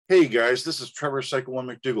Hey guys, this is Trevor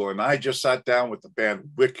Psychoone McDougall, and I just sat down with the band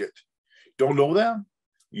Wicked. Don't know them?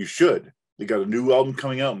 You should. They got a new album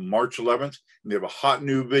coming out on March 11th, and they have a hot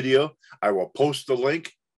new video. I will post the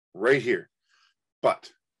link right here.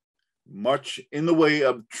 But much in the way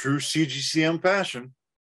of true CGCM fashion,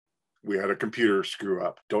 we had a computer screw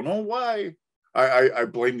up. Don't know why. I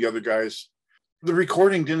blame the other guys. The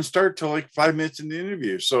recording didn't start till like 5 minutes in the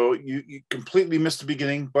interview. So you completely missed the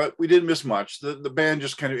beginning, but we didn't miss much. The band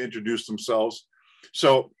just kind of introduced themselves.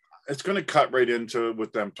 So it's going to cut right into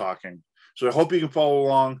with them talking. So I hope you can follow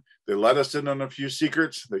along. They let us in on a few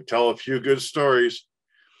secrets. They tell a few good stories.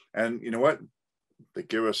 And you know what? They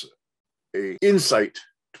give us a insight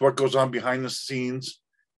to what goes on behind the scenes,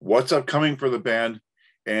 what's upcoming for the band.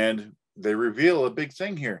 And they reveal a big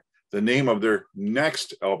thing here, the name of their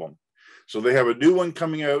next album. So they have a new one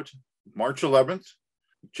coming out March 11th.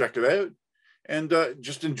 Check it out and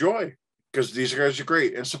just enjoy, because these guys are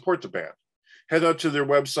great, and support the band. Head out to their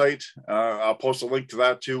website. I'll post a link to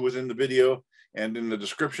that too within the video and in the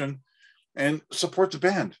description, and support the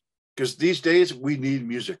band, because these days we need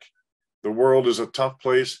music. The world is a tough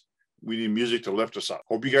place. We need music to lift us up.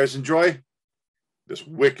 Hope you guys enjoy this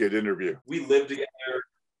Wicked interview. We live together.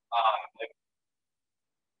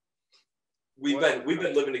 We've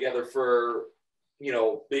been living together for,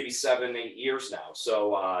 maybe 7-8 years now.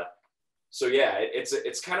 So yeah,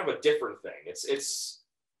 it's kind of a different thing. It's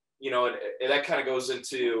and that kind of goes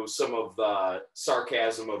into some of the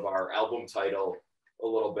sarcasm of our album title a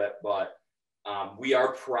little bit, but we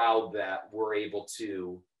are proud that we're able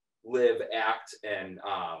to live, act, and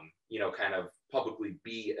kind of publicly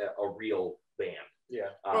be a real band. Yeah.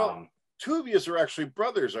 Well, two of you are actually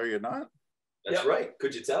brothers, are you not? That's right.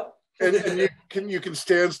 Could you tell? And you can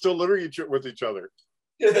stand still living with each other.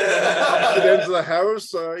 It ends of the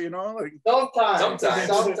house, like sometimes.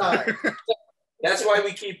 That's why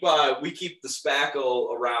we keep the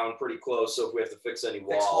spackle around pretty close. So if we have to fix any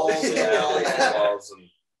walls, walls and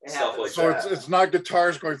stuff like that. So it's not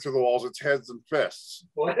guitars going through the walls; it's heads and fists.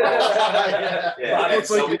 Yeah, it's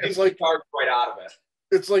like guitars right out of it.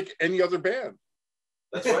 It's like any other band.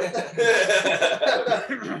 That's right.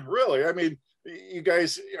 Really, I mean, you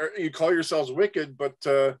guys you call yourselves Wicked, but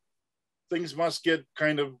things must get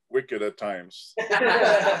kind of wicked at times.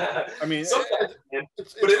 I mean,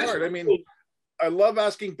 it's hard. I mean, I love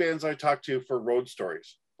asking bands I talk to for road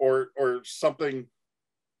stories or something,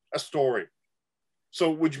 a story.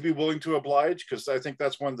 So would you be willing to oblige? Because I think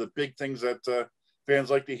that's one of the big things that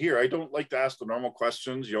fans like to hear. I don't like to ask the normal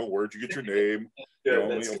questions, where'd you get your name?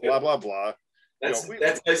 Blah, blah, blah. That's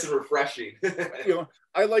nice and refreshing.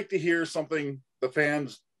 I like to hear something the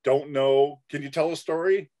fans don't know. Can you tell a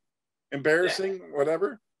story? Embarrassing,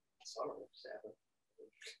 whatever.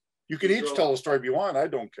 You can each tell a story if you want. I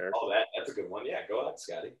don't care. Oh, that's a good one. Yeah, go ahead,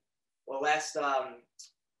 Scotty. Well,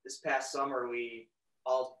 this past summer, we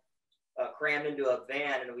all crammed into a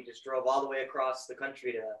van and we just drove all the way across the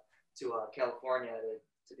country to California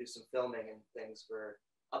to do some filming and things for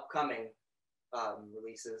upcoming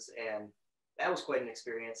releases, and that was quite an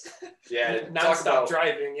experience. Yeah, non-stop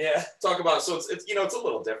driving. Yeah, talk about it's it's a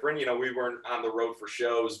little different. We weren't on the road for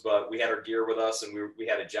shows, but we had our gear with us and we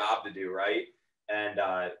had a job to do, right? And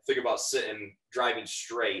think about driving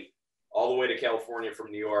straight all the way to California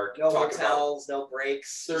from New York. No hotels, no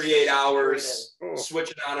breaks. 38 hours,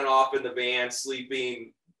 switching on and off in the van,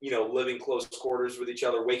 sleeping, living close quarters with each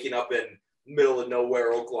other, waking up in middle of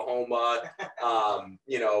nowhere, Oklahoma,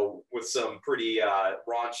 with some pretty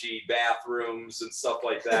raunchy bathrooms and stuff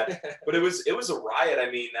like that. But it was a riot. I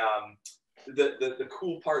mean, the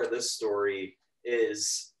cool part of this story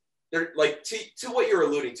is there, like to what you're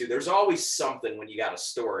alluding to, there's always something when you got a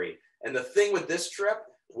story. And the thing with this trip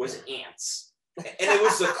was ants. And it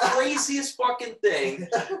was the craziest fucking thing.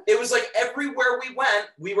 It was like everywhere we went,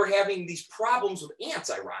 we were having these problems with ants,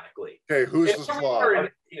 ironically. Okay, who's the slob?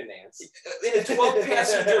 In a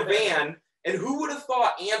 12-passenger van, and who would have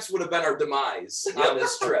thought ants would have been our demise on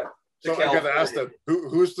this trip? So I got to ask that,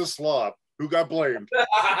 who's the slob? Who got blamed?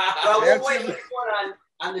 Well, we'll wait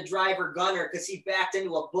on the driver Gunner, because he backed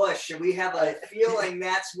into a bush, and we have a feeling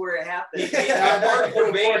that's where it happened.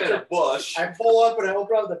 In a bush. I pull up and I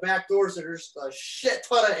open up the back doors, and there's a shit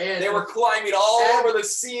ton of ants. They were climbing all over the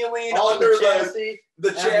ceiling, under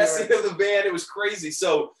the chassis of the van. It was crazy.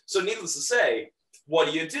 So needless to say,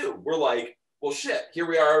 what do? We're like, well, shit. Here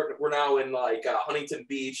we are. We're now in Huntington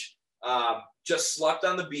Beach. Just slept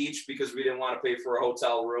on the beach because we didn't want to pay for a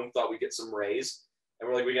hotel room. Thought we'd get some rays, and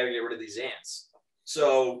we're like, we got to get rid of these ants.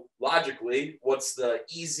 So logically, what's the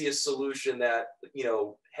easiest solution that, you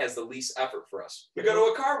know, has the least effort for us? We go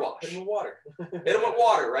to a car wash. Hit 'em with water. Hit them with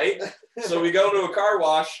water, right? So we go to a car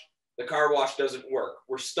wash. The car wash doesn't work.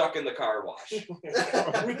 We're stuck in the car wash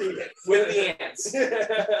with the ants.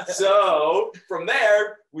 So from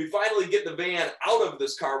there, we finally get the van out of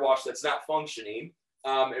this car wash that's not functioning,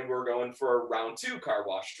 and we're going for a round 2 car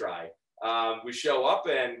wash try. We show up,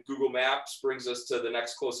 and Google Maps brings us to the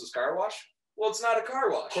next closest car wash. Well, it's not a car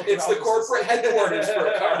wash. It's the corporate headquarters for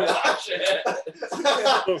a car wash.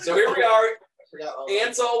 So here we are,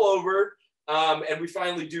 ants all over. And we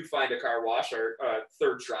finally do find a car wash, our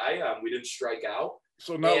 3rd try. We didn't strike out.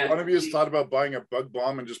 So now one of you has thought about buying a bug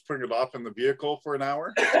bomb and just putting it off in the vehicle for an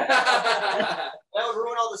hour? That would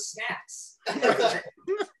ruin all the snacks.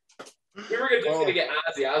 We were just going to get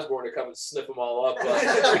Ozzy Osbourne to come and sniff them all up.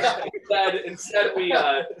 But instead we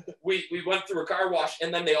went through a car wash,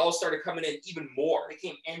 and then they all started coming in even more. They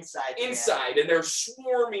came inside. And they're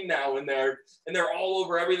swarming now in there, and they're all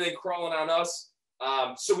over everything, crawling on us.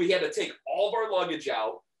 So we had to take all of our luggage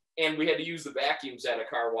out, and we had to use the vacuums at a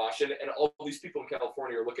car wash. And all these people in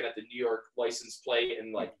California are looking at the New York license plate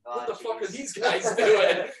and like, what the fuck are these guys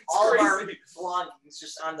doing? All crazy. Of our belongings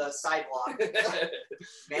just on the sidewalk.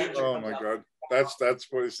 Oh my God. That's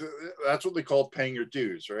what they call paying your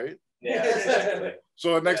dues, right? Yeah, exactly.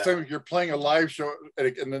 So the next time you're playing a live show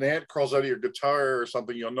and an ant crawls out of your guitar or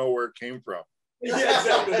something, you'll know where it came from. Yeah,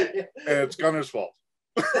 exactly. And it's Gunner's fault.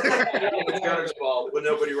 It's Gunner's fault, but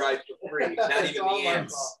nobody rides for free. Not even the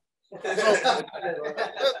ants. So,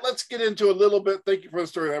 let's get into a little bit. Thank you for the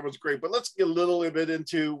story. That was great. But let's get a little bit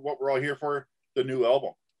into what we're all here for, the new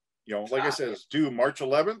album. You know, like I said, it's due March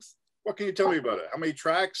 11th. What can you tell me about it? How many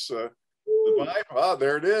tracks? The vibe? Oh,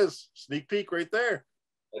 there it is. Sneak peek right there.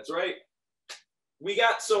 That's right.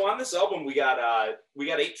 So on this album, we got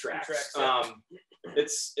 8 tracks.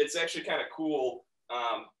 It's actually kind of cool.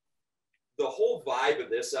 The whole vibe of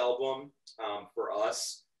this album for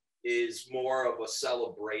us is more of a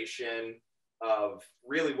celebration of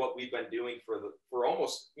really what we've been doing for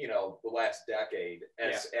almost, you know, the last decade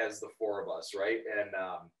as the 4 of us, right?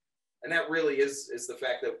 And that really is the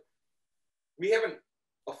fact that we haven't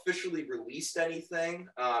officially released anything.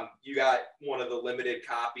 You got one of the limited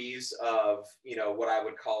copies of, you know, what I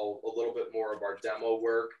would call a little bit more of our demo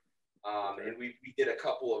work. And we did a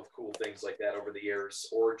couple of cool things like that over the years.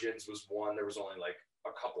 Origins was one. There was only like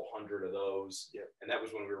a couple hundred of those. Yeah. And that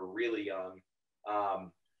was when we were really young.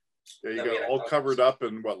 You got all covered up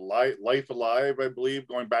in what, Life Alive, I believe,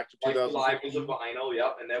 going back to 2000. Life Alive was a vinyl,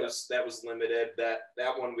 yep. And that was limited.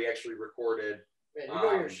 That one we actually recorded. Man, you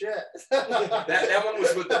know your shit. that one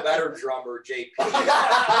was with the better drummer, JP.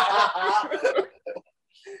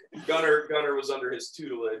 Gunner was under his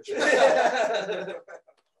tutelage.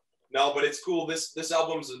 No, but it's cool. This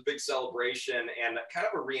album is a big celebration and kind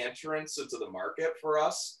of a re-entrance into the market for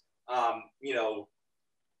us. You know,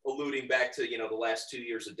 alluding back to, you know, the last 2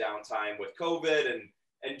 years of downtime with COVID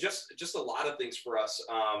and just a lot of things for us.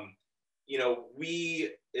 You know,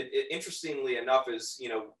 interestingly enough is, you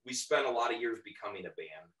know, we spent a lot of years becoming a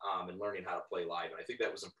band and learning how to play live. And I think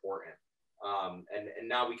that was important. And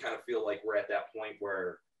now we kind of feel like we're at that point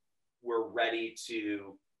where we're ready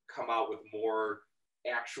to come out with more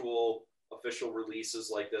actual official releases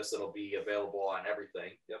like this that'll be available on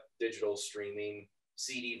everything. Yep. Digital, streaming,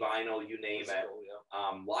 CD, vinyl, you name it.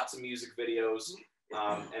 Lots of music videos.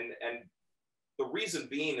 And the reason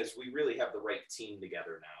being is we really have the right team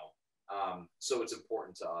together now. So it's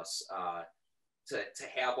important to us to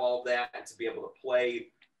have all of that and to be able to play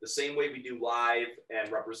the same way we do live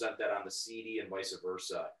and represent that on the CD and vice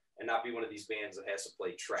versa, and not be one of these bands that has to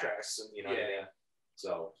play tracks. And you know what I mean?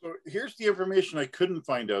 So here's the information I couldn't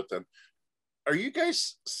find out then. Are you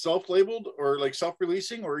guys self-labeled or like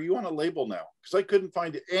self-releasing, or are you on a label now? Because I couldn't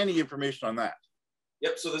find any information on that.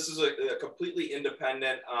 Yep. So this is a completely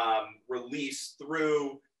independent release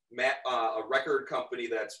through a record company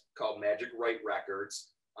that's called Magic Right Records.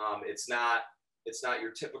 It's not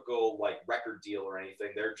your typical like record deal or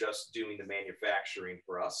anything. They're just doing the manufacturing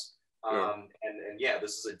for us. And yeah,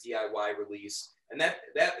 this is a DIY release. And that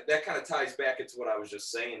kind of ties back into what I was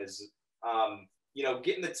just saying is, you know,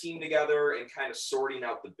 getting the team together and kind of sorting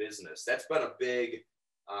out the business. That's been a big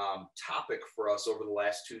topic for us over the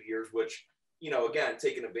last 2 years, which, you know, again,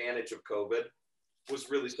 taking advantage of COVID was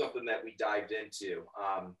really something that we dived into.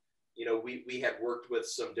 You know, we had worked with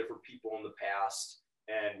some different people in the past,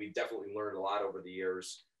 and we definitely learned a lot over the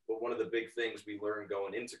years. But one of the big things we learned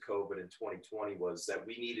going into COVID in 2020 was that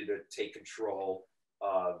we needed to take control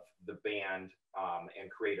of the band and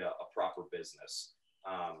create a proper business.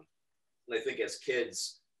 And I think as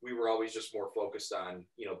kids, we were always just more focused on,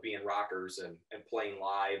 you know, being rockers and playing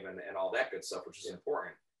live and all that good stuff, which is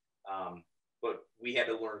important. But we had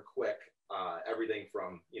to learn quick everything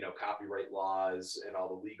from, you know, copyright laws and all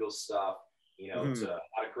the legal stuff, you know, to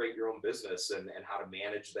how to create your own business and how to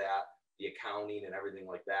manage that, the accounting and everything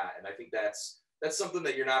like that. And I think that's something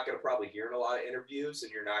that you're not going to probably hear in a lot of interviews,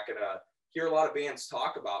 and you're not going to hear a lot of bands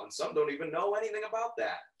talk about, and some don't even know anything about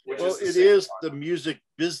that. Well, it is the music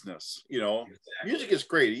business, you know. Exactly. Music is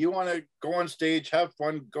great. You want to go on stage, have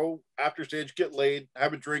fun, go after stage, get laid,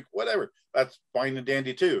 have a drink, whatever. That's fine and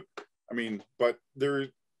dandy too. I mean, but there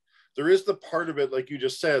is the part of it, like you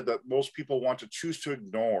just said, that most people want to choose to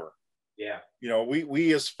ignore. Yeah. You know,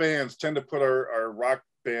 we as fans tend to put our rock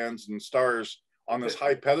bands and stars on this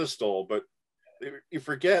high pedestal, but you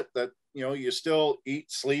forget that, you know, you still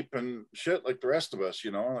eat, sleep, and shit like the rest of us, you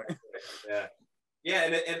know. Yeah. Yeah,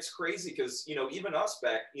 and it's crazy because, you know, even us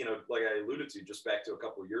back, you know, like I alluded to just back to a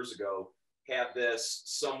couple of years ago, had this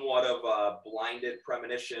somewhat of a blinded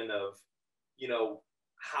premonition of, you know,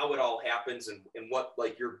 how it all happens and what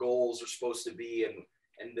like your goals are supposed to be,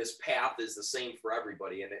 and this path is the same for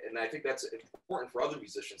everybody. And I think that's important for other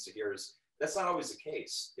musicians to hear, is that's not always the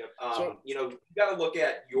case. Yep. You know, you got to look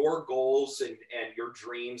at your goals and your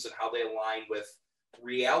dreams and how they align with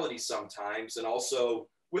reality sometimes, and also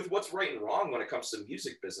with what's right and wrong when it comes to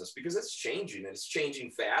music business, because it's changing, and it's changing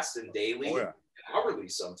fast and daily and hourly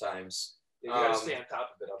sometimes. You got to stay on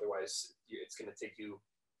top of it, otherwise it's going to take you,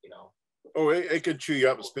 you know. Oh, it could chew you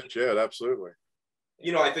up and spit you out, absolutely.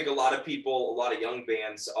 You know, I think a lot of people, a lot of young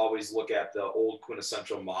bands always look at the old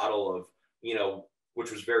quintessential model of, you know, which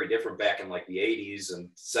was very different back in like the 80s and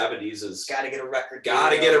 70s, is got to get a record deal.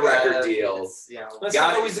 Got to get a record deal. You know, that's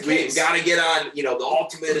not always the case. Got to get on, you know, the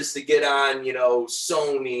ultimate is to get on, you know,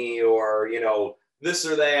 Sony or, you know, this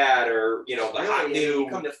or that, or, you know, the hot new. You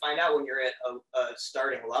come to find out when you're at a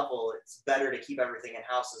starting level, it's better to keep everything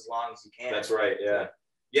in-house as long as you can. That's right, yeah.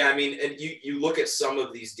 Yeah, I mean, and you look at some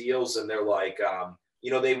of these deals and they're like, you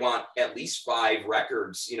know, they want at least 5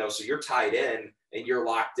 records, you know, so you're tied in and you're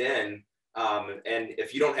locked in. And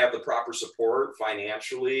if you don't have the proper support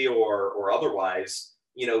financially or otherwise,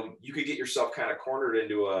 you know, you could get yourself kind of cornered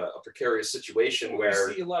into a precarious situation where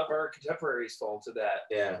we see a lot of our contemporaries fall into that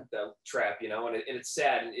trap, you know, and it's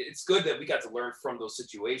sad, and it's good that we got to learn from those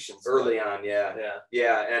situations early on. Yeah.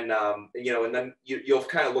 And you know, and then you'll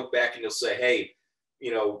kind of look back and you'll say, hey,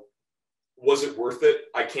 you know, was it worth it?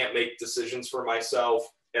 I can't make decisions for myself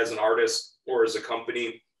as an artist or as a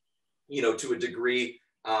company, you know, to a degree.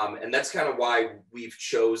 And that's kind of why we've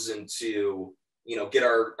chosen to, you know, get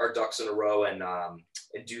our ducks in a row and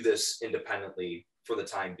do this independently for the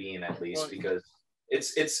time being, at least, because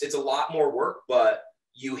it's a lot more work, but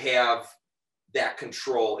you have that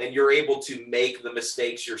control and you're able to make the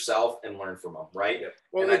mistakes yourself and learn from them, right?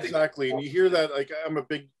 Well, and exactly. And you hear that, like, I'm a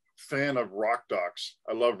big fan of rock docs.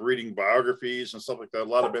 I love reading biographies and stuff like that, a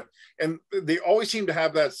lot of it. And they always seem to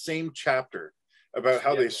have that same chapter about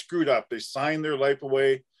how they screwed up. They signed their life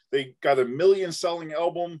away. They got a million-selling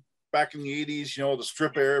album back in the 80s, you know, the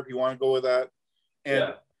strip era, if you want to go with that.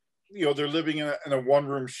 And, you know, they're living in a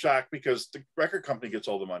one-room shack because the record company gets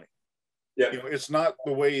all the money. Yeah. You know, it's not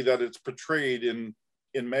the way that it's portrayed in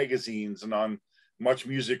magazines and on Much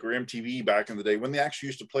Music or MTV back in the day when they actually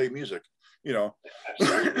used to play music, you know.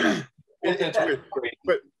 It's weird.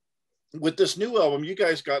 But with this new album, you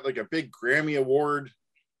guys got like a big Grammy Award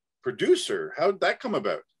producer. How did that come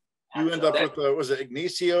about? You end up with was it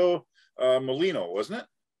Ignacio Molino, wasn't it?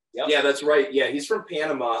 Yep. Yeah, that's right. Yeah, he's from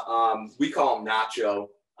Panama. We call him Nacho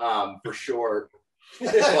for short.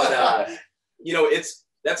 But you know,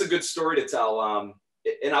 that's a good story to tell.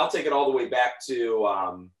 And I'll take it all the way back to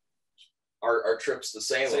our trips to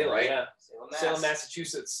Salem, right? Yeah, Salem,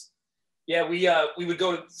 Massachusetts. Yeah, we would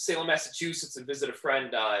go to Salem, Massachusetts and visit a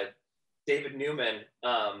friend, David Newman.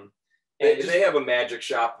 They have a magic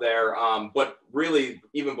shop there, but really,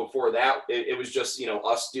 even before that, it was just, you know,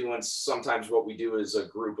 us doing sometimes what we do as a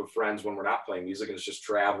group of friends when we're not playing music, and it's just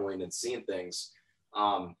traveling and seeing things.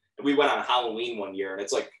 We went on Halloween one year, and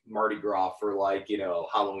it's like Mardi Gras for, like, you know,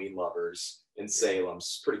 Halloween lovers in Salem.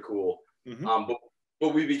 It's pretty cool. Mm-hmm.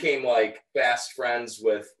 But we became like fast friends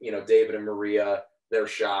with, you know, David and Maria, their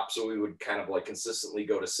shop, so we would kind of like consistently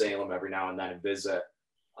go to Salem every now and then and visit.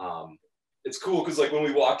 It's cool because, like, when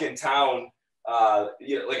we walk in town,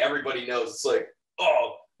 you know, like, everybody knows, it's like,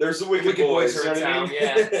 oh, there's the Wicked Boys are in town.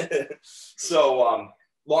 Yeah. So,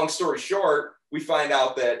 long story short, we find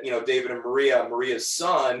out that, you know, David and Maria's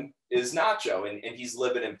son is Nacho, and he's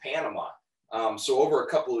living in Panama. So over a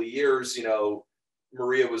couple of years, you know,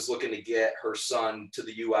 Maria was looking to get her son to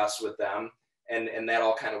the U.S. with them, and that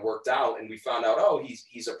all kind of worked out. And we found out, oh,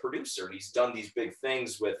 he's a producer. He's done these big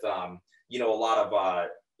things with, you know, a lot of,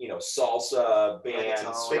 you know, salsa bands,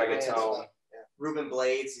 reggaeton. Ruben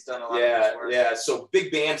Blades, he's done a lot of his work. Yeah, so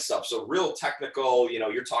big band stuff. So real technical, you know,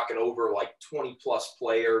 you're talking over like 20 plus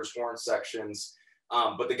players, horn sections.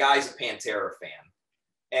 But the guy's a Pantera fan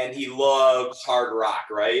and he loves hard rock,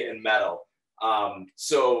 right? And metal.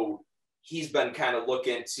 So he's been kind of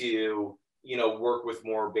looking to, you know, work with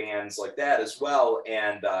more bands like that as well.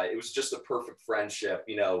 And it was just a perfect friendship,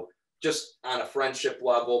 you know, just on a friendship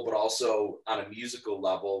level, but also on a musical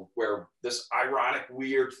level, where this ironic,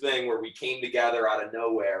 weird thing where we came together out of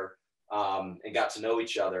nowhere and got to know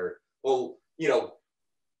each other. Well, you know,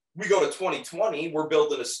 we go to 2020, we're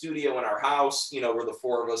building a studio in our house, you know, where the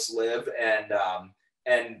four of us live.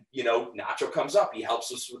 And, you know, Nacho comes up, he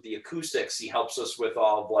helps us with the acoustics. He helps us with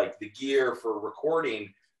all of like the gear for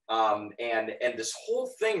recording. And this whole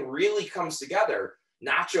thing really comes together.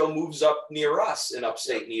 Nacho moves up near us in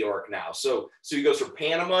upstate New York now. So he goes from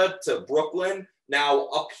Panama to Brooklyn, now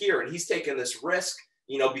up here, and he's taking this risk,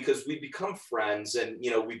 you know, because we become friends and, you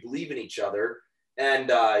know, we believe in each other. And,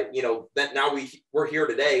 you know, that now we're here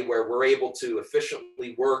today where we're able to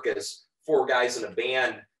efficiently work as four guys in a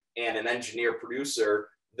band and an engineer producer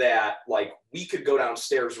that like we could go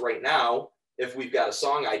downstairs right now if we've got a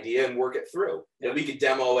song idea and work it through, and we could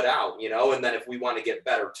demo it out, you know, and then if we want to get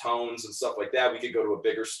better tones and stuff like that, we could go to a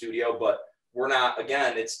bigger studio. But we're not,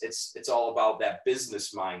 again, it's all about that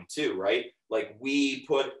business mind too, right? Like we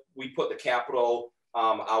put the capital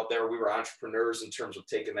out there. We were entrepreneurs in terms of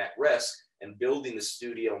taking that risk and building the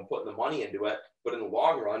studio and putting the money into it. But in the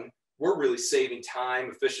long run, we're really saving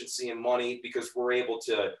time, efficiency, and money because we're able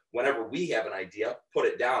to, whenever we have an idea, put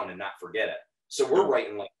it down and not forget it. So we're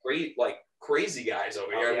writing like great, like crazy guys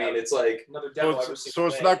over here. I mean, it's like another demo. So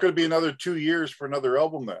it's not going to be another 2 years for another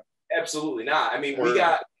album then. Absolutely not. I mean,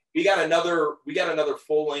 we got another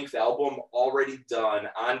full-length album already done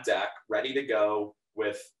on deck, ready to go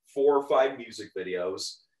with 4 or 5 music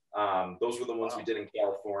videos. Those were the ones we did in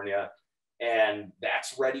California, and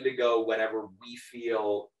that's ready to go whenever we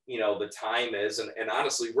feel, you know, the time is. And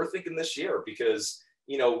honestly, we're thinking this year because,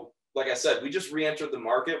 you know, like I said, we just re-entered the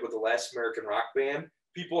market with the Last American Rock Band.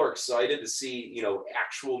 People are excited to see, you know,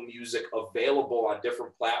 actual music available on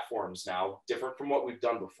different platforms now, different from what we've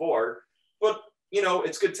done before. But, you know,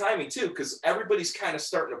 it's good timing too, because everybody's kind of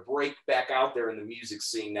starting to break back out there in the music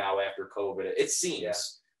scene now after COVID. It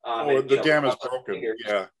seems. The dam is broken.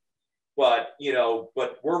 Yeah. But, you know,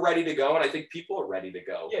 but we're ready to go. And I think people are ready to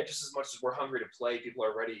go. Yeah, just as much as we're hungry to play, people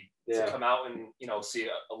are ready to come out and, you know, see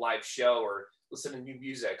a live show or listen to new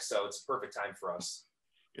music. So it's a perfect time for us.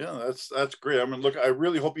 Yeah, that's great. I mean, look, I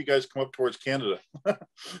really hope you guys come up towards Canada.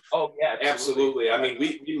 Oh yeah, absolutely. I mean,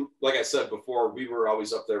 we like I said before, we were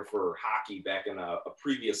always up there for hockey back in a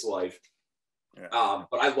previous life. Yeah.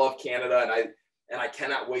 But I love Canada, and I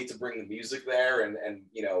cannot wait to bring the music there and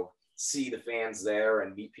you know, see the fans there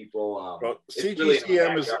and meet people. Well,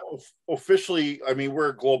 CGCM is officially, I mean,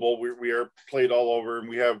 we're global. We are played all over, and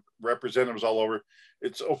we have representatives all over.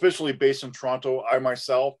 It's officially based in Toronto. I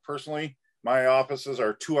myself, personally, my offices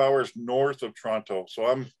are 2 hours north of Toronto, so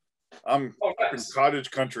I'm in cottage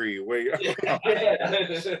country. Way, you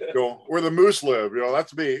know, where the moose live. You know,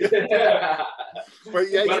 that's me. But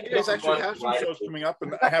yeah, you guys actually have some shows coming up,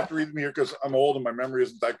 and I have to read them here because I'm old and my memory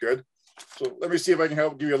isn't that good. So let me see if I can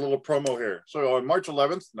help give you a little promo here. So on March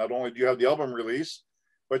 11th, not only do you have the album release,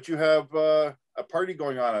 but you have a party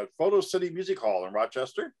going on at Photo City Music Hall in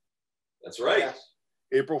Rochester. That's right. Yes.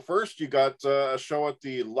 April 1st, you got a show at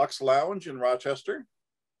the Lux Lounge in Rochester.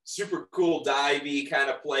 Super cool divey kind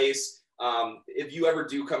of place. If you ever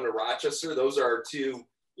do come to Rochester, those are our two,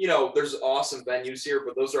 you know, there's awesome venues here,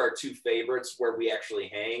 but those are our two favorites where we actually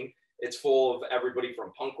hang. It's full of everybody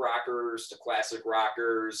from punk rockers to classic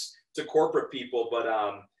rockers to corporate people,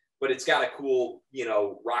 but it's got a cool, you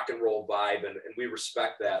know, rock and roll vibe, and we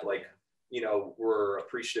respect that. Like, you know, we're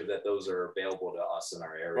appreciative that those are available to us in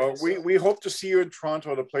our area. Well, we hope to see you in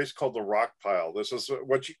Toronto at a place called the Rock Pile. This is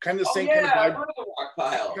what you kind of same kind of vibe. I've heard of the Rock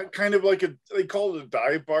Pile. Kind of like they call it a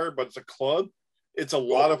dive bar, but it's a club. It's a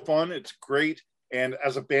lot of fun. It's great. And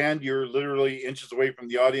as a band, you're literally inches away from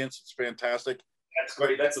the audience. It's fantastic. That's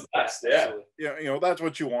great. That's the best. Yeah. Yeah. You know, that's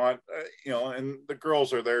what you want. You know, and the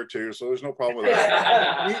girls are there too, so there's no problem with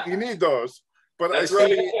that. you need those. But that's I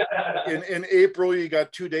see in April, you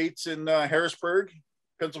got 2 dates in Harrisburg,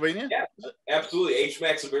 Pennsylvania. Yeah, absolutely.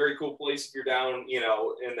 HMAC's a very cool place if you're down, you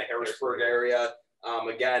know, in the Harrisburg area.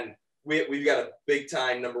 Again, we've got a big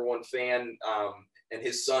time #1 fan, and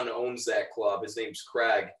his son owns that club. His name's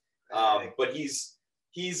Craig. But he's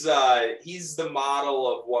he's the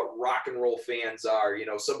model of what rock and roll fans are. You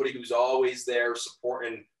know, somebody who's always there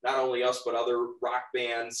supporting not only us but other rock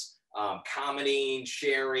bands, commenting,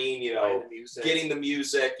 sharing, you know, getting the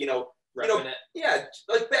music, you know, yeah,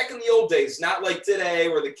 like back in the old days, not like today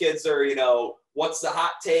where the kids are, you know, what's the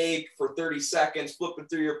hot take for 30 seconds, flipping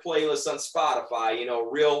through your playlist on Spotify, you know,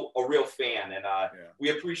 a real fan. And we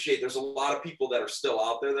appreciate there's a lot of people that are still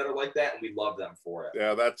out there that are like that, and we love them for it.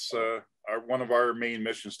 Yeah, that's one of our main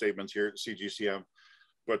mission statements here at CGCM.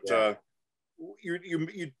 But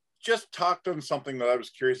you just talked on something that I was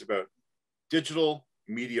curious about. Digital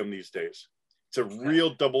medium these days. It's a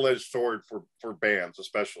real double-edged sword for bands,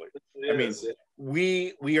 especially. I mean,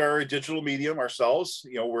 we are a digital medium ourselves.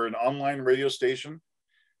 You know, we're an online radio station,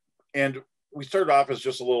 and we started off as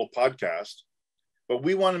just a little podcast, but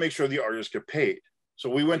we want to make sure the artists get paid. So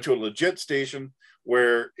we went to a legit station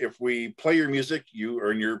where if we play your music, you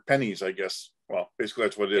earn your pennies, I guess. Well, basically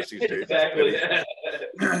that's what it is these days. Exactly.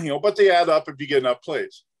 You know, but they add up if you get enough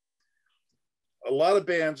plays. A lot of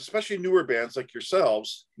bands, especially newer bands like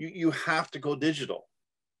yourselves, you have to go digital.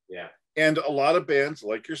 Yeah. And a lot of bands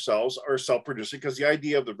like yourselves are self-producing because the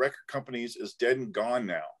idea of the record companies is dead and gone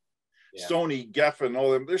now. Yeah. Sony, Geffen, all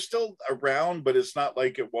of them, they're still around, but it's not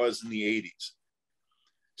like it was in the 80s.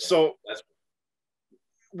 Yeah, so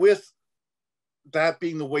with that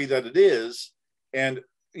being the way that it is, and,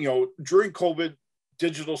 you know, during COVID,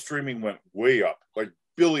 digital streaming went way up, like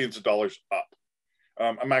billions of dollars up.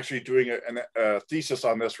 I'm actually doing a thesis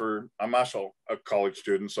on this I'm also a college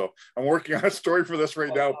student, so I'm working on a story for this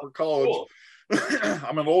right now for college. Cool.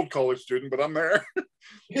 I'm an old college student, but I'm there.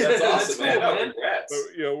 That's awesome, man. Oh, congrats. So,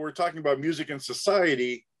 you know, we're talking about music and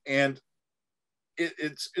society, and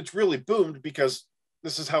it's really boomed because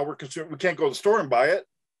this is how we're consuming. We can't go to the store and buy it.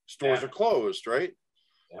 Stores are closed, right?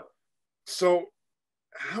 Yeah. So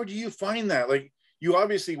how do you find that? Like, you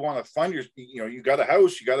obviously want to fund you know, you got a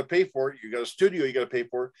house, you got to pay for it. You got a studio, you got to pay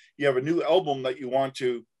for it. You have a new album that you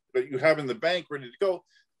have in the bank ready to go.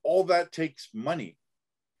 All that takes money.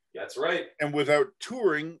 That's right. And without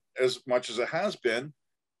touring as much as it has been,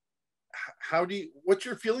 what's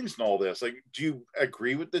your feelings in all this? Like, do you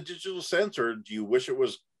agree with the digital sense, or do you wish it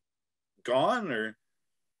was gone? Or,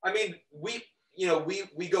 I mean, we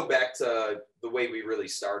go back to the way we really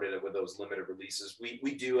started it with those limited releases.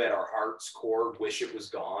 We do at our heart's core wish it was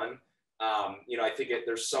gone. You know, I think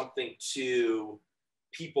there's something to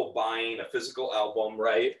people buying a physical album,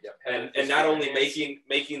 right? Yep. And not only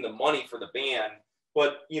making the money for the band,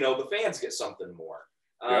 but, you know, the fans get something more.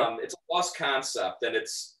 It's a lost concept, and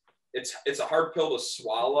it's a hard pill to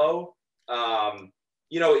swallow.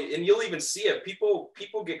 You know, and you'll even see it. People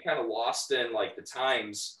get kind of lost in like the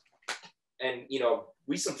times. And, you know,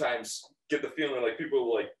 we sometimes get the feeling like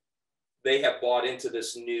people like they have bought into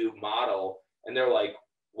this new model, and they're like,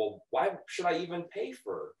 well, why should I even pay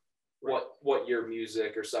for what your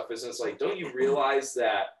music or stuff is? And it's like, don't you realize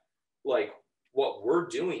that like what we're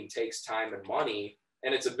doing takes time and money,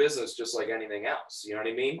 and it's a business just like anything else. You know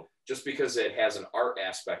what I mean? Just because it has an art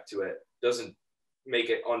aspect to it doesn't make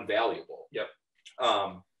it unvaluable. Yep.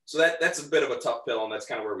 So that's a bit of a tough pill, and that's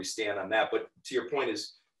kind of where we stand on that. But to your point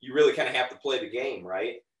is, you really kind of have to play the game,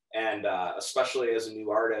 right? And especially as a new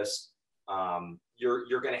artist,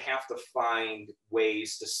 you're going to have to find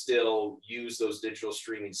ways to still use those digital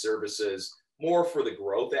streaming services more for the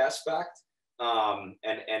growth aspect,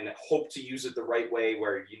 and hope to use it the right way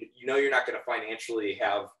where you know you're not going to financially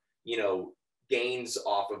have, you know, gains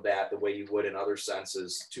off of that the way you would in other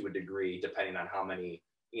senses to a degree, depending on how many,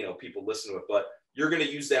 you know, people listen to it. But you're going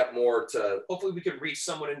to use that more to hopefully we could reach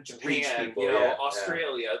someone in Japan, reach people, you know,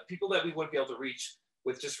 Australia, people that we wouldn't be able to reach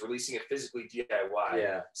with just releasing it physically DIY.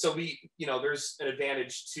 Yeah. So you know, there's an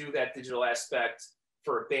advantage to that digital aspect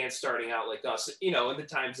for a band starting out like us, you know, in the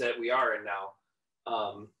times that we are in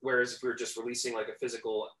now. Whereas if we were just releasing like a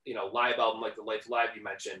physical, you know, live album like the Life Live you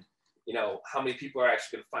mentioned, you know, how many people are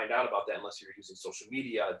actually going to find out about that unless you're using social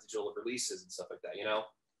media, digital releases and stuff like that, you know?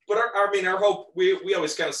 But our hope, we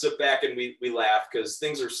always kind of sit back and we laugh because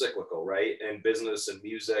things are cyclical, right? And business and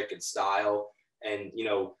music and style. And, you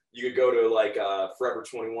know, you could go to like Forever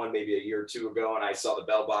 21 maybe a year or two ago, and I saw the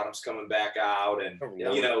Bell Bottoms coming back out, and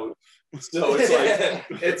you know, so it's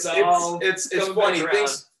like it's funny.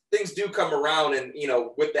 Things do come around, and you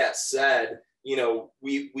know, with that said, you know,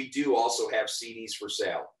 we do also have CDs for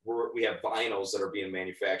sale. We have vinyls that are being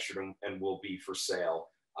manufactured and will be for sale.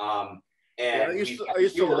 And I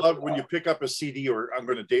used to love when you pick up a CD, or I'm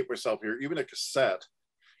going to date myself here, even a cassette.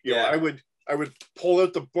 You know, I would pull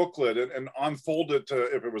out the booklet and unfold it to,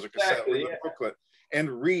 if it was a cassette, or the booklet,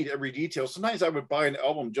 and read every detail. Sometimes I would buy an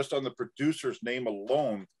album just on the producer's name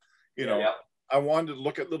alone. You know, I wanted to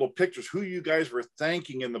look at little pictures, who you guys were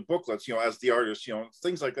thanking in the booklets, you know, as the artist, you know,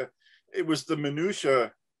 things like that. It was the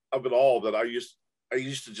minutia of it all that I used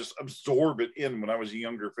to just absorb it in when I was a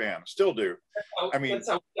younger fan. Still do. I mean, that's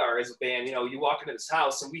how we are as a band. You know, you walk into this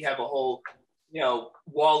house and we have a whole, you know,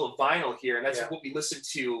 wall of vinyl here, and that's what we listen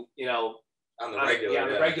to, you know, on the regular. On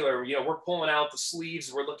the regular. You know, we're pulling out the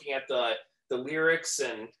sleeves, we're looking at the lyrics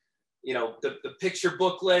and, you know, the picture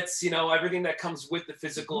booklets, you know, everything that comes with the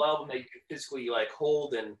physical album that you can physically like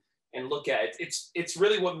hold and look at. It's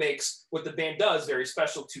really what makes what the band does very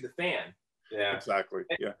special to the fan. Yeah, exactly.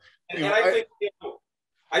 Yeah. And I think, you know,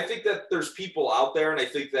 I think that there's people out there, and I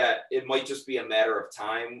think that it might just be a matter of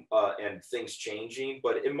time and things changing,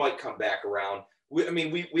 but it might come back around. We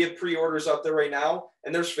have pre-orders out there right now,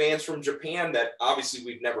 and there's fans from Japan that obviously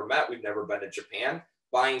we've never met. We've never been to Japan,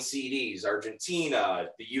 buying CDs, Argentina,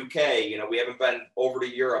 the UK. You know, we haven't been over to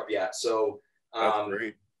Europe yet. So, that's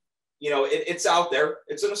great. You know, it's out there.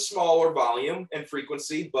 It's in a smaller volume and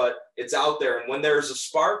frequency, but it's out there. And when there's a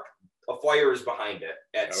spark, a fire is behind it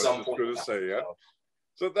at some point. I was just going to say, yeah.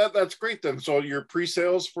 So that's great then. So your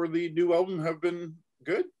pre-sales for the new album have been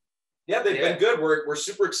good? Yeah, they've been good. We're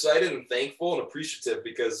super excited and thankful and appreciative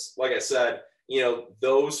because, like I said, you know,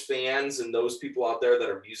 those fans and those people out there that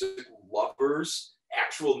are music lovers,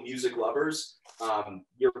 actual music lovers,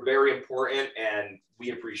 you're very important and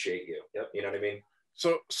we appreciate you. Yep. You know what I mean?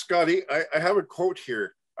 So, Scotty, I have a quote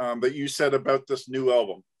here that you said about this new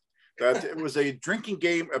album, that it was a drinking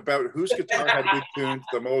game about whose guitar had to be tuned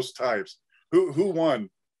the most times. Who won?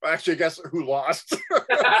 Actually, I guess who lost?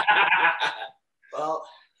 Well,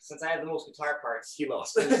 since I have the most guitar parts, he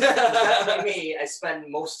lost. Definitely me. I spend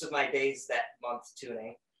most of my days that month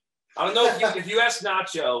tuning. I don't know if you ask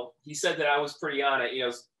Nacho, he said that I was pretty on it. You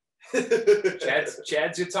know,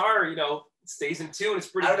 Chad's guitar, you know, stays in tune. It's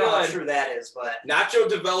pretty good. I don't know how true that is, but Nacho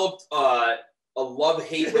developed a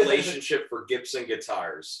love-hate relationship for Gibson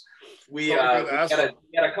guitars. We had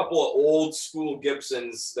a couple of old school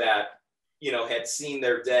Gibsons that, you know, had seen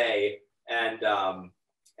their day, and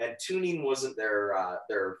tuning wasn't their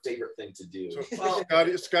favorite thing to do. So,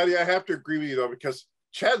 Scotty, I have to agree with you though, because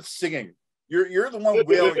Chad's singing. You're the one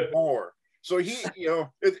wailing more. So he, you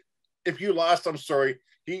know, if you lost, I'm sorry.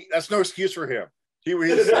 That's no excuse for him. He was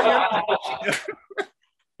singing.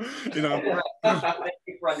 You know. Thank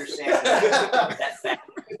you for understanding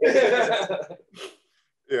that.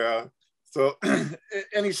 Yeah. So,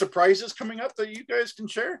 any surprises coming up that you guys can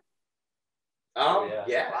share?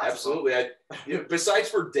 Yeah, absolutely. Besides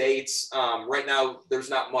for dates, right now there's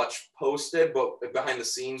not much posted, but behind the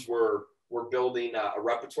scenes we're building a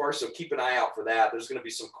repertoire, so keep an eye out for that. There's going to be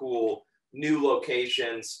some cool new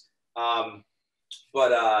locations,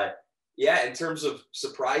 but yeah, in terms of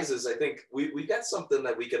surprises, I think we got something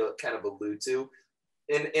that we could kind of allude to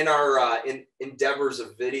in our endeavors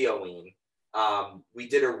of videoing. We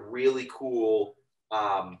did a really cool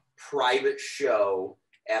private show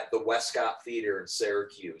at the Westcott Theater in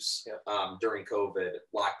Syracuse during COVID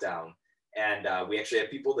lockdown. And we actually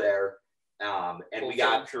had people there. And we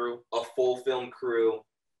got a full film crew.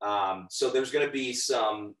 So there's going to be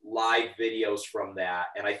some live videos from that.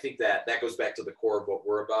 And I think that goes back to the core of what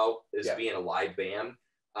we're about, is being a live band.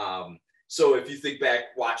 So if you think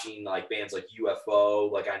back watching like bands like UFO,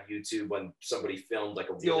 like on YouTube, when somebody filmed like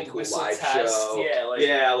a really cool live show.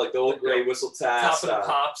 Like the old gray whistle test. Top of the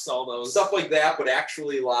Pops, all those. Stuff like that, but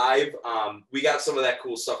actually live. We got some of that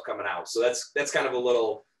cool stuff coming out. So that's kind of a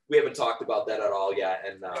little, we haven't talked about that at all yet.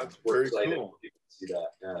 And we're excited to see that.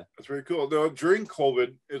 Yeah. That's very cool. Now, during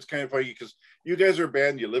COVID, it's kind of funny because you guys are a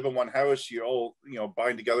band, you live in one house, you all, you know,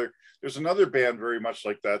 bind together. There's another band very much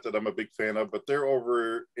like that I'm a big fan of, but they're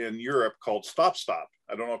over in Europe called Stop Stop.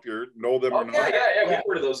 I don't know if you know them or not. Yeah, we've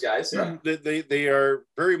heard of those guys. Yeah. They are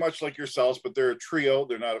very much like yourselves, but they're a trio.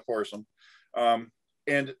 They're not a foursome.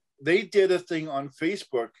 And they did a thing on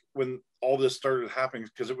Facebook when all this started happening,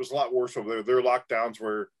 because it was a lot worse over there. Their lockdowns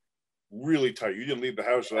were really tight. You didn't leave the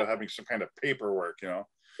house without having some kind of paperwork, you know.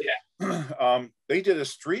 Yeah. They did a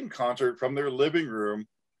stream concert from their living room,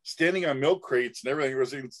 standing on milk crates and everything. It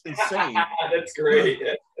was insane. That's great.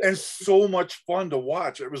 And so much fun to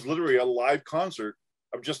watch. It was literally a live concert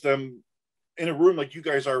of just them in a room like you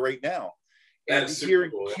guys are right now. And here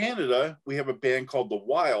in Canada, we have a band called The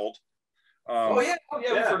Wild. We've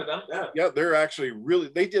heard of them. Yeah, they're actually really,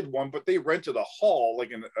 they did one, but they rented a hall,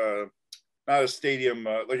 like not a stadium,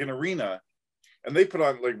 like an arena. And they put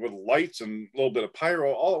on like with lights and a little bit of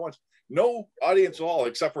pyro all at once. No audience at all,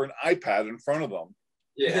 except for an iPad in front of them.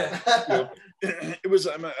 Yeah. You know, it was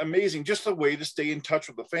amazing. Just a way to stay in touch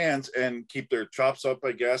with the fans and keep their chops up,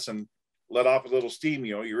 I guess, and let off a little steam.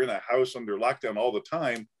 You know, you're in a house under lockdown all the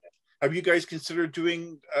time. have you guys considered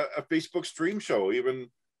doing a Facebook stream show, even?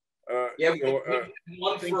 Yeah, you know, we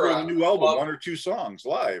one for a new album, 1 or 2 songs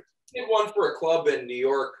live. We did one for a club in New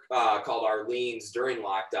York called Arlene's during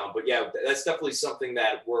lockdown. But yeah, that's definitely something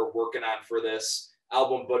that we're working on for this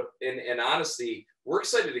album. But in honesty, we're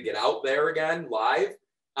excited to get out there again live.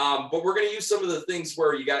 But we're going to use some of the things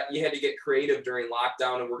where you had to get creative during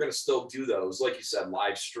lockdown, and we're going to still do those, like you said,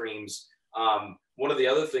 live streams. One of the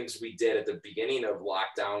other things we did at the beginning of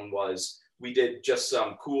lockdown was we did just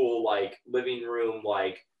some cool like living room,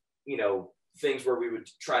 like, you know, things where we would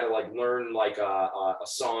try to like learn like a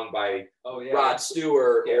song by Rod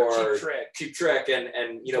Stewart or Cheap Trick,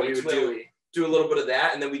 and you know, we would do a little bit of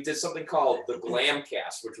that, and then we did something called the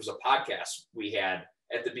Glamcast, which was a podcast we had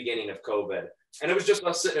at the beginning of COVID, and it was just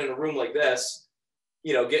us sitting in a room like this,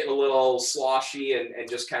 you know, getting a little sloshy and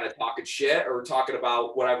just kind of talking shit or talking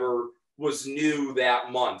about whatever was new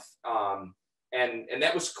that month. And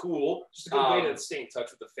that was cool. Just a good way to stay in touch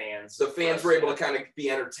with the fans. The fans were able to kind of be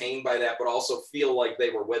entertained by that, but also feel like they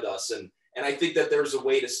were with us. And I think that there's a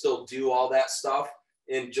way to still do all that stuff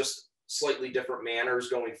in just slightly different manners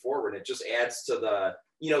going forward. It just adds to the,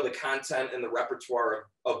 you know, the content and the repertoire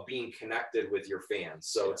of being connected with your fans.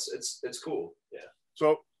 So it's cool. Yeah.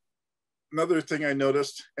 So another thing I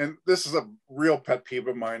noticed, and this is a real pet peeve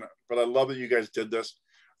of mine, but I love that you guys did this.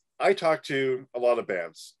 I talk to a lot of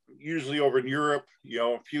bands, usually over in Europe, you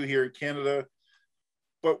know, a few here in Canada.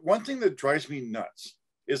 But one thing that drives me nuts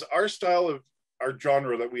is our style of our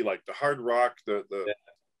genre that we like, the hard rock, you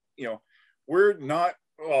know, we're not,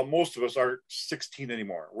 well, most of us aren't 16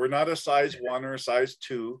 anymore. We're not a size 1 or a size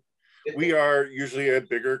 2. We are usually a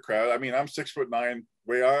bigger crowd. I mean, I'm 6'9",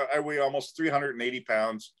 I weigh almost 380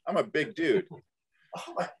 pounds. I'm a big dude.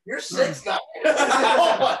 Oh my, you're 6'9".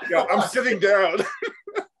 Yeah, I'm sitting down.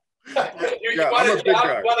 You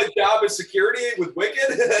want a job as security with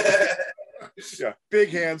Wicked? Yeah, big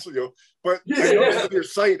hands, you know. But I noticed on your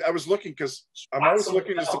site, I was looking because I'm always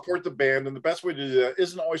looking to support the band, and the best way to do that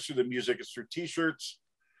isn't always through the music; it's through T-shirts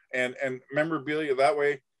and memorabilia. That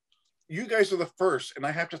way, you guys are the first, and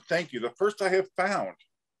I have to thank you. The first I have found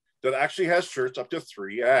that actually has shirts up to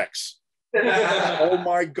 3X. Oh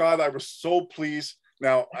my God, I was so pleased.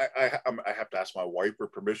 Now I have to ask my wife for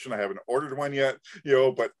permission. I haven't ordered one yet, you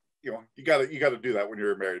know, but. You know, you gotta do that when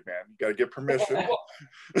you're a married man. You gotta get permission.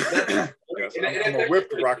 Yes, I'm a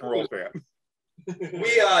whipped rock and roll fan.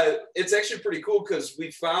 It's actually pretty cool because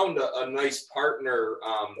we found a nice partner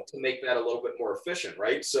to make that a little bit more efficient,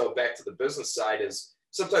 right? So back to the business side is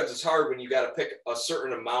sometimes it's hard when you got to pick a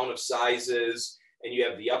certain amount of sizes and you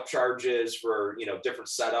have the upcharges for, you know, different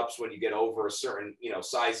setups when you get over a certain, you know,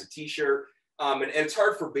 size of T-shirt. And it's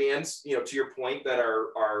hard for bands, you know, to your point, that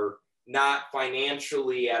are not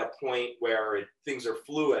financially at a point where things are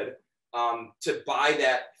fluid, to buy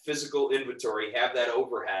that physical inventory, have that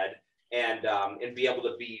overhead, and be able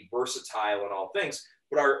to be versatile in all things.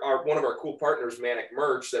 But our one of our cool partners, Manic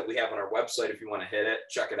Merch, that we have on our website, if you want to hit it,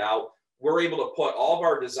 check it out. We're able to put all of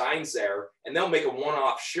our designs there, and they'll make a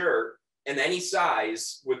one-off shirt in any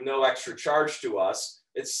size with no extra charge to us.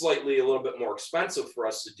 It's slightly a little bit more expensive for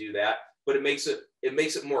us to do that, but it makes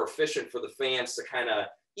it more efficient for the fans to kind of,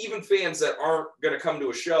 even fans that aren't going to come to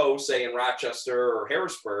a show, say in Rochester or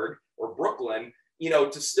Harrisburg or Brooklyn, you know,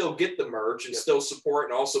 to still get the merch and still support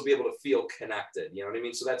and also be able to feel connected. You know what I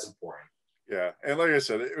mean? So that's important. Yeah. And like I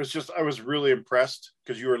said, it was just, I was really impressed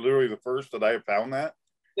because you were literally the first that I have found that.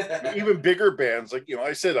 Even bigger bands, like, you know,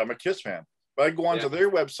 I said, I'm a Kiss fan, but I go onto their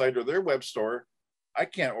website or their web store. I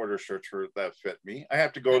can't order shirts that fit me. I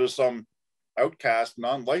have to go to some outcast,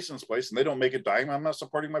 non-licensed place, and they don't make a dime. I'm not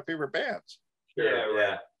supporting my favorite bands.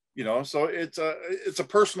 Yeah. You know, so it's a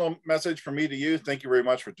personal message from me to you. Thank you very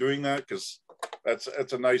much for doing that, because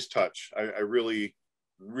it's a nice touch. I really,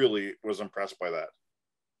 really was impressed by that.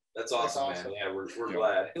 That's awesome, man. Yeah, we're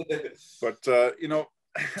glad. But you know,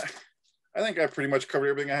 I think I pretty much covered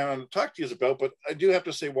everything I had to talk to you about. But I do have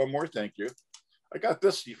to say one more thank you. I got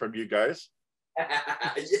this from you guys.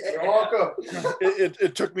 You're welcome.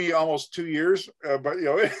 It took me almost 2 years, but you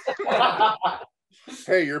know.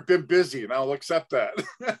 Hey, you've been busy, and I'll accept that.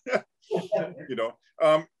 You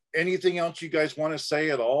know, anything else you guys want to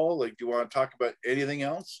say at all? Like, do you want to talk about anything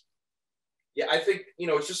else? Yeah, I think, you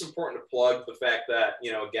know, it's just important to plug the fact that,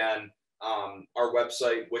 you know, again, our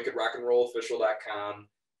website, wickedrockandrollofficial.com.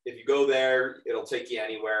 If you go there, it'll take you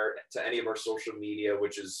anywhere to any of our social media,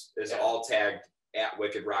 which is all tagged at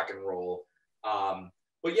Wicked Rock and Roll.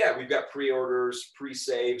 But yeah, we've got pre-orders,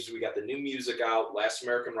 pre-saves. We got the new music out, Last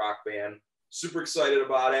American Rock Band. Super excited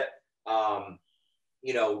about it.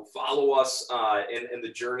 You know, follow us in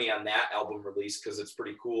the journey on that album release, because it's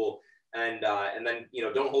pretty cool. and then, you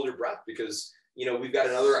know, don't hold your breath, because, you know, we've got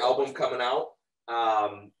another album coming out,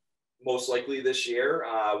 most likely this year.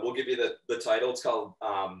 We'll give you the title. It's called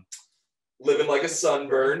Living Like a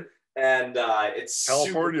Sunburn, and it's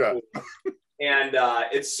California. super cool. And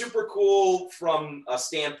it's super cool from a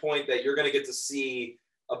standpoint that you're going to get to see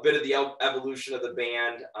a bit of the evolution of the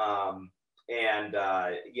band.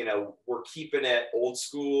 You know, we're keeping it old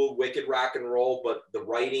school, wicked rock and roll, but the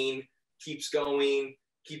writing keeps going,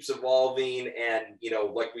 keeps evolving. And, you know,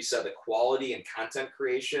 like we said, the quality and content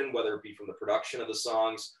creation, whether it be from the production of the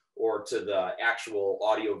songs or to the actual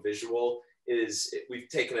audio visual, we've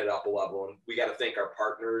taken it up a level. And we got to thank our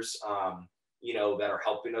partners, you know, that are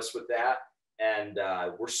helping us with that. And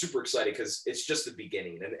we're super excited because it's just the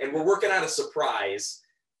beginning. And we're working on a surprise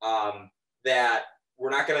that we're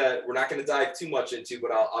not gonna dive too much into,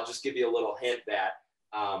 but I'll just give you a little hint that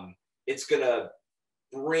it's gonna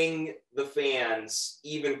bring the fans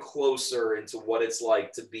even closer into what it's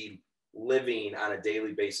like to be living on a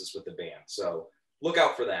daily basis with the band. So look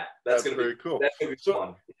out for that. That's gonna very be cool. That's gonna be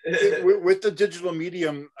fun. With the digital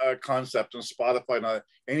medium concept and Spotify,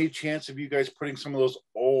 any chance of you guys putting some of those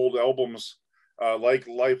old albums like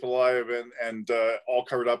Life Alive and All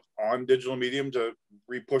Covered Up on digital medium to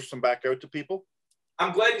re-push them back out to people?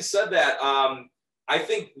 I'm glad you said that. I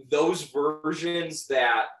think those versions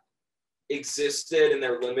that existed in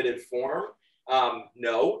their limited form,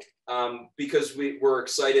 no, because we're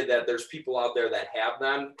excited that there's people out there that have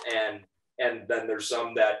them, and then there's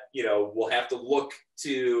some that, you know, will have to look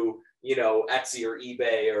to, you know, Etsy or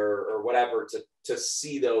eBay or whatever to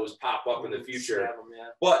see those pop up in the future.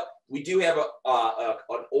 But we do have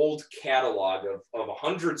an old catalog of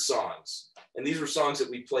 100 songs, and these were songs that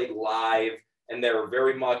we played live, and they're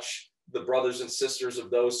very much the brothers and sisters of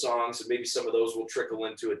those songs, and maybe some of those will trickle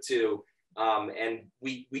into it too. And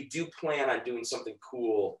we do plan on doing something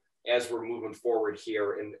cool as we're moving forward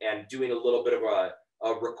here, and doing a little bit of a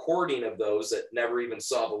recording of those that never even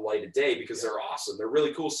saw the light of day, because they're awesome. They're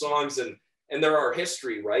really cool songs, and they're our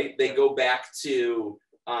history, right? They go back to,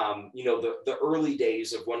 you know, the early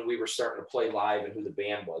days of when we were starting to play live and who the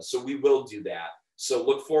band was. So we will do that. So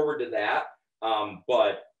look forward to that.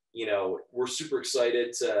 But, you know, we're super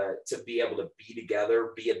excited to be able to be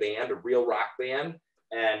together, be a band, a real rock band,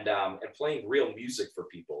 and playing real music for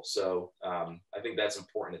people. So I think that's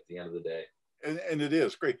important at the end of the day. And it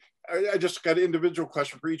is great. I just got an individual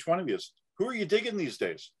question for each one of you. Who are you digging these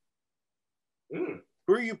days? Who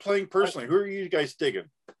are you playing personally? Who are you guys digging?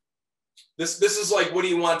 This is like, what do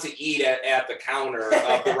you want to eat at the counter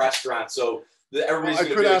of the restaurant? So everybody's.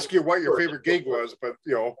 I could ask you what your favorite gig was, but,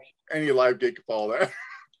 you know, any live gig could follow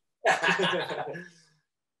that.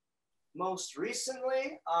 Most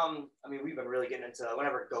recently, I mean, we've been really getting into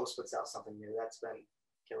whenever Ghost puts out something new. That's been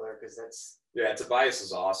killer, because that's. Yeah, Tobias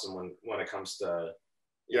is awesome when it comes to.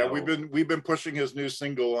 Yeah, we've been pushing his new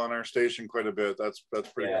single on our station quite a bit. That's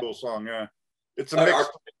pretty cool song. Yeah, it's a mix.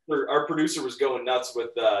 Our producer was going nuts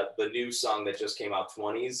with the new song that just came out,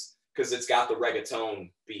 20s, because it's got the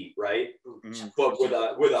reggaeton beat, right? But with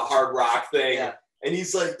a hard rock thing. Yeah. And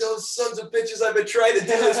he's like, those sons of bitches, I've been trying to do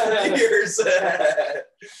this for years.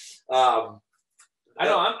 I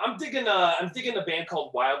know. I'm digging a band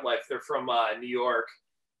called Wildlife. They're from New York.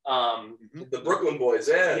 The Brooklyn boys,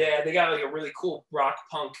 yeah, they got like a really cool rock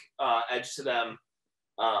punk edge to them.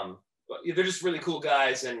 But they're just really cool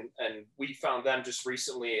guys, and we found them just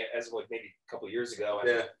recently, as of like maybe a couple of years ago.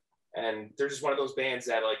 And they're just one of those bands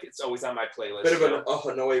that, like, it's always on my playlist. Bit of a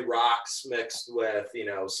Hanoi rocks mixed with, you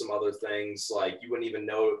know, some other things, like you wouldn't even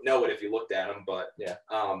know it if you looked at them. But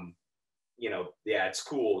you know, yeah, it's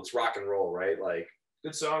cool. It's rock and roll, right? Like,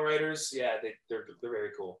 good songwriters. Yeah, they're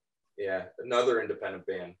very cool. Yeah, another independent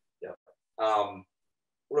band. Yeah.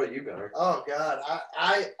 What about you, Gunnar? Oh God,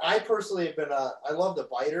 I personally have been I love the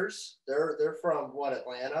Biters. They're from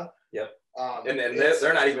Atlanta. Yep. And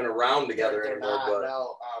they're not even around together anymore. But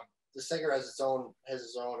no, the singer has his own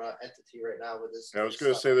entity right now with his. Yeah, I was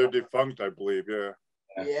going to say they're defunct, I believe. Yeah.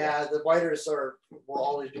 Yeah, the Biters will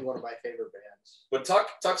always be one of my favorite bands. But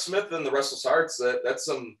Tuck Smith and the Restless Hearts, that's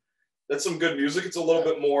some good music. It's a little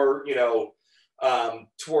bit more, you know,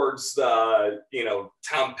 towards the, you know,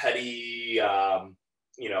 Tom Petty,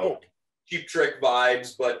 you know, Cheap Trick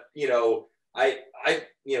vibes. But, you know, I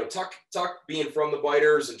you know, Tuck being from the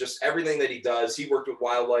Biters and just everything that he does, he worked with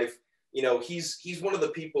Wildlife. You know, he's one of the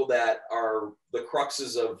people that are the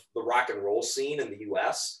cruxes of the rock and roll scene in the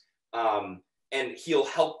US. And he'll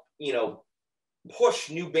help, you know, push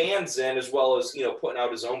new bands in, as well as, you know, putting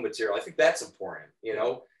out his own material. I think that's important. You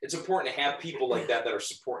know, it's important to have people like that are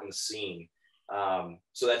supporting the scene.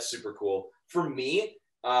 So that's super cool. For me,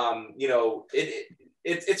 you know,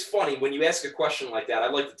 it's funny when you ask a question like that.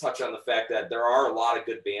 I'd like to touch on the fact that there are a lot of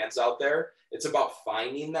good bands out there. It's about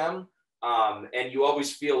finding them, and you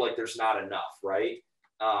always feel like there's not enough, right?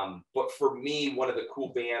 But for me, one of the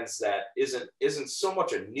cool bands that isn't so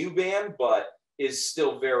much a new band, but is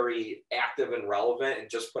still very active and relevant, and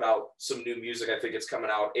just put out some new music. I think it's coming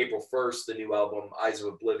out April 1st, the new album Eyes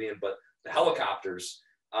of Oblivion. But the Helicopters.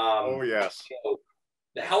 Oh yes.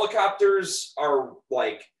 The Helicopters are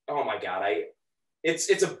like, oh my God,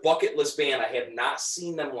 it's a bucket list band. I have not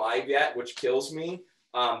seen them live yet, which kills me.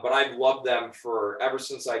 But I've loved them for ever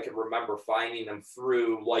since I could remember, finding them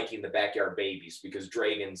through liking the Backyard Babies, because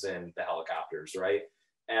Dragon's in the Helicopters, right?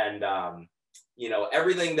 And you know,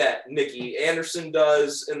 everything that Nikki Anderson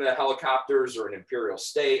does in the Helicopters, or in Imperial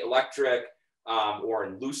State Electric, or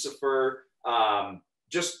in Lucifer,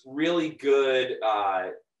 just really good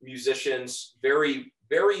musicians, very,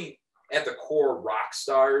 very at the core rock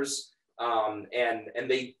stars, and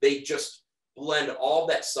they just blend all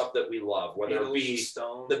that stuff that we love, whether it be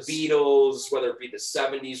the Beatles, whether it be the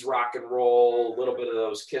 70s rock and roll, a little bit of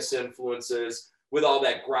those Kiss influences, with all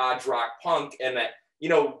that garage rock punk. And that, you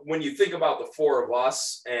know, when you think about the four of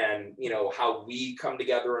us and, you know, how we come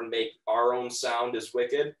together and make our own sound as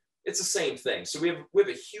Wicked, it's the same thing. So we have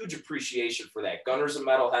a huge appreciation for that. Gunner's a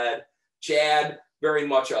metalhead. Chad, very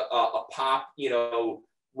much a pop, you know,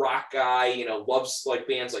 rock guy, you know, loves like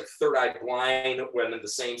bands like Third Eye Blind, when in the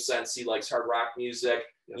same sense he likes hard rock music.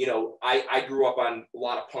 Yeah. You know, I grew up on a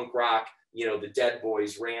lot of punk rock, you know, the Dead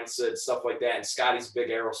Boys, Rancid, stuff like that. And Scotty's a big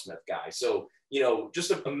Aerosmith guy. So, you know,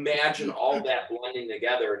 just imagine all that blending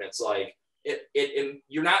together. And it's like,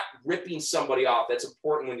 you're not ripping somebody off. That's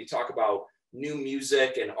important when you talk about new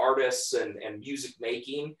music and artists and music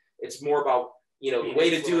making. It's more about, you know, the way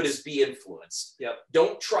to do it is be influenced. Yep.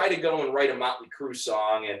 Don't try to go and write a Motley Crue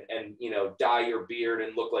song and you know, dye your beard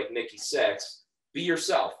and look like Nikki Sixx. Be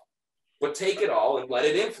yourself, but take it all and let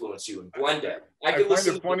it influence you and blend it. I find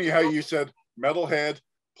it funny how you said metalhead,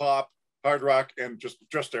 pop, hard rock, and just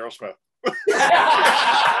Aerosmith.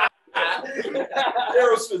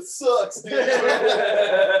 Aerosmith sucks, dude.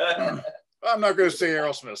 I'm not going to say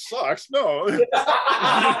Aerosmith sucks. No.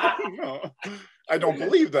 No. I don't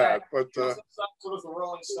believe that, but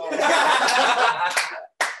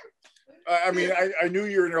I mean, I knew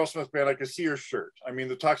you're an Aerosmith fan. I could see your shirt. I mean,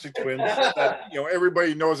 the Toxic Twins. That, you know,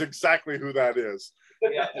 everybody knows exactly who that is.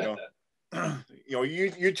 You know,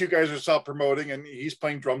 you two guys are self-promoting, and he's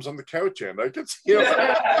playing drums on the couch, and I can see him.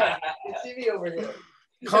 You see me over here,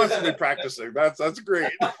 constantly practicing. That's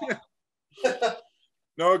great.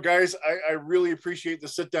 No, guys, I really appreciate the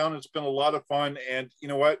sit down. It's been a lot of fun, and you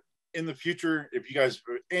know what? In the future, if you guys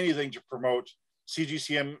have anything to promote,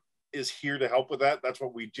 CGCM is here to help with that. That's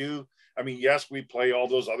what we do. I mean, yes, we play all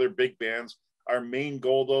those other big bands. Our main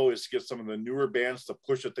goal, though, is to get some of the newer bands the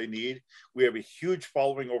push that they need. We have a huge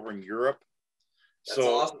following over in Europe. That's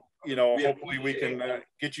so, awesome. You know, hopefully we can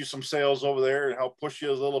get you some sales over there and help push you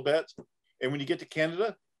a little bit. And when you get to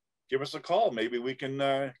Canada, give us a call. Maybe we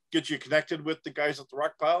can get you connected with the guys at the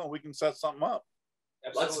Rock Pile, and we can set something up.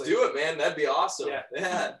 Absolutely. Let's do it, man. That'd be awesome.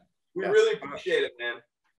 Yeah. We really appreciate it, man.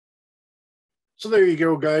 So there you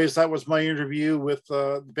go, guys. That was my interview with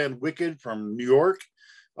the band Wicked from New York.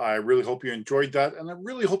 I really hope you enjoyed that, and I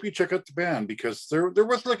really hope you check out the band, because they're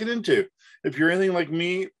worth looking into. If you're anything like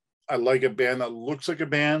me, I like a band that looks like a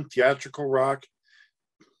band, theatrical rock.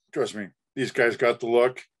 Trust me, these guys got the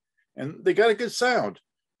look, and they got a good sound.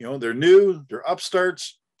 You know, they're new, they're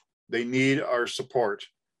upstarts, they need our support.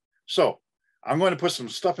 So I'm going to put some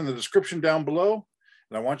stuff in the description down below,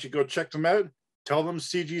 and I want you to go check them out. Tell them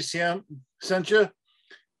CGCM sent you,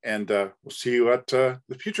 and we'll see you at the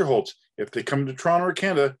future holds. If they come to Toronto or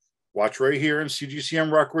Canada, watch right here on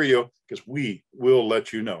CGCM Rock Radio, because we will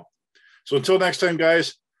let you know. So until next time,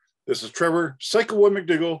 guys, this is Trevor, Psychoone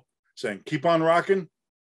McDougall, saying keep on rocking,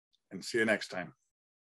 and see you next time.